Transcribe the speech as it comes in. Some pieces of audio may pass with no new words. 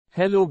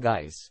Hello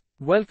guys.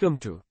 Welcome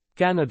to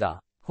Canada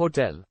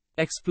Hotel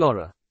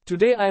Explorer.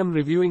 Today I am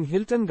reviewing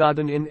Hilton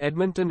Garden Inn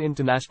Edmonton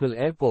International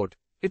Airport.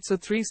 It's a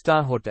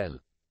 3-star hotel.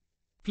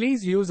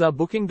 Please use our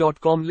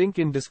booking.com link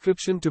in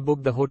description to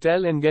book the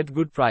hotel and get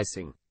good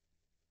pricing.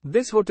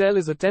 This hotel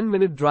is a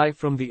 10-minute drive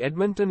from the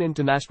Edmonton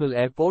International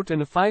Airport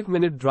and a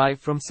 5-minute drive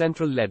from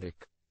Central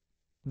Leduc.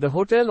 The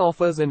hotel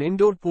offers an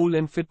indoor pool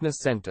and fitness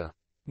center.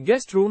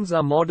 Guest rooms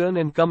are modern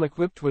and come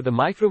equipped with a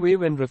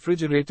microwave and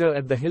refrigerator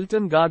at the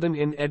Hilton Garden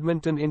Inn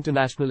Edmonton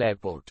International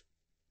Airport.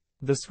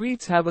 The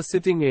suites have a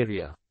sitting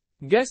area.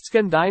 Guests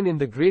can dine in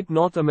the Great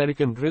North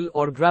American Grill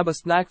or grab a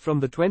snack from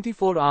the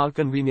 24-hour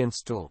convenience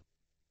store.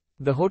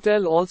 The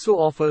hotel also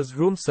offers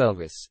room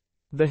service.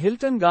 The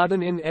Hilton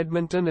Garden Inn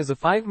Edmonton is a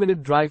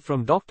 5-minute drive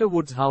from Dr.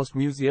 Wood's House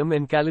Museum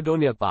and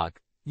Caledonia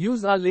Park.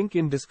 Use our link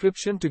in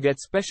description to get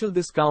special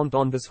discount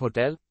on this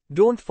hotel.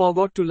 Don't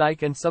forget to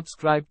like and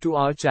subscribe to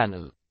our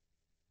channel.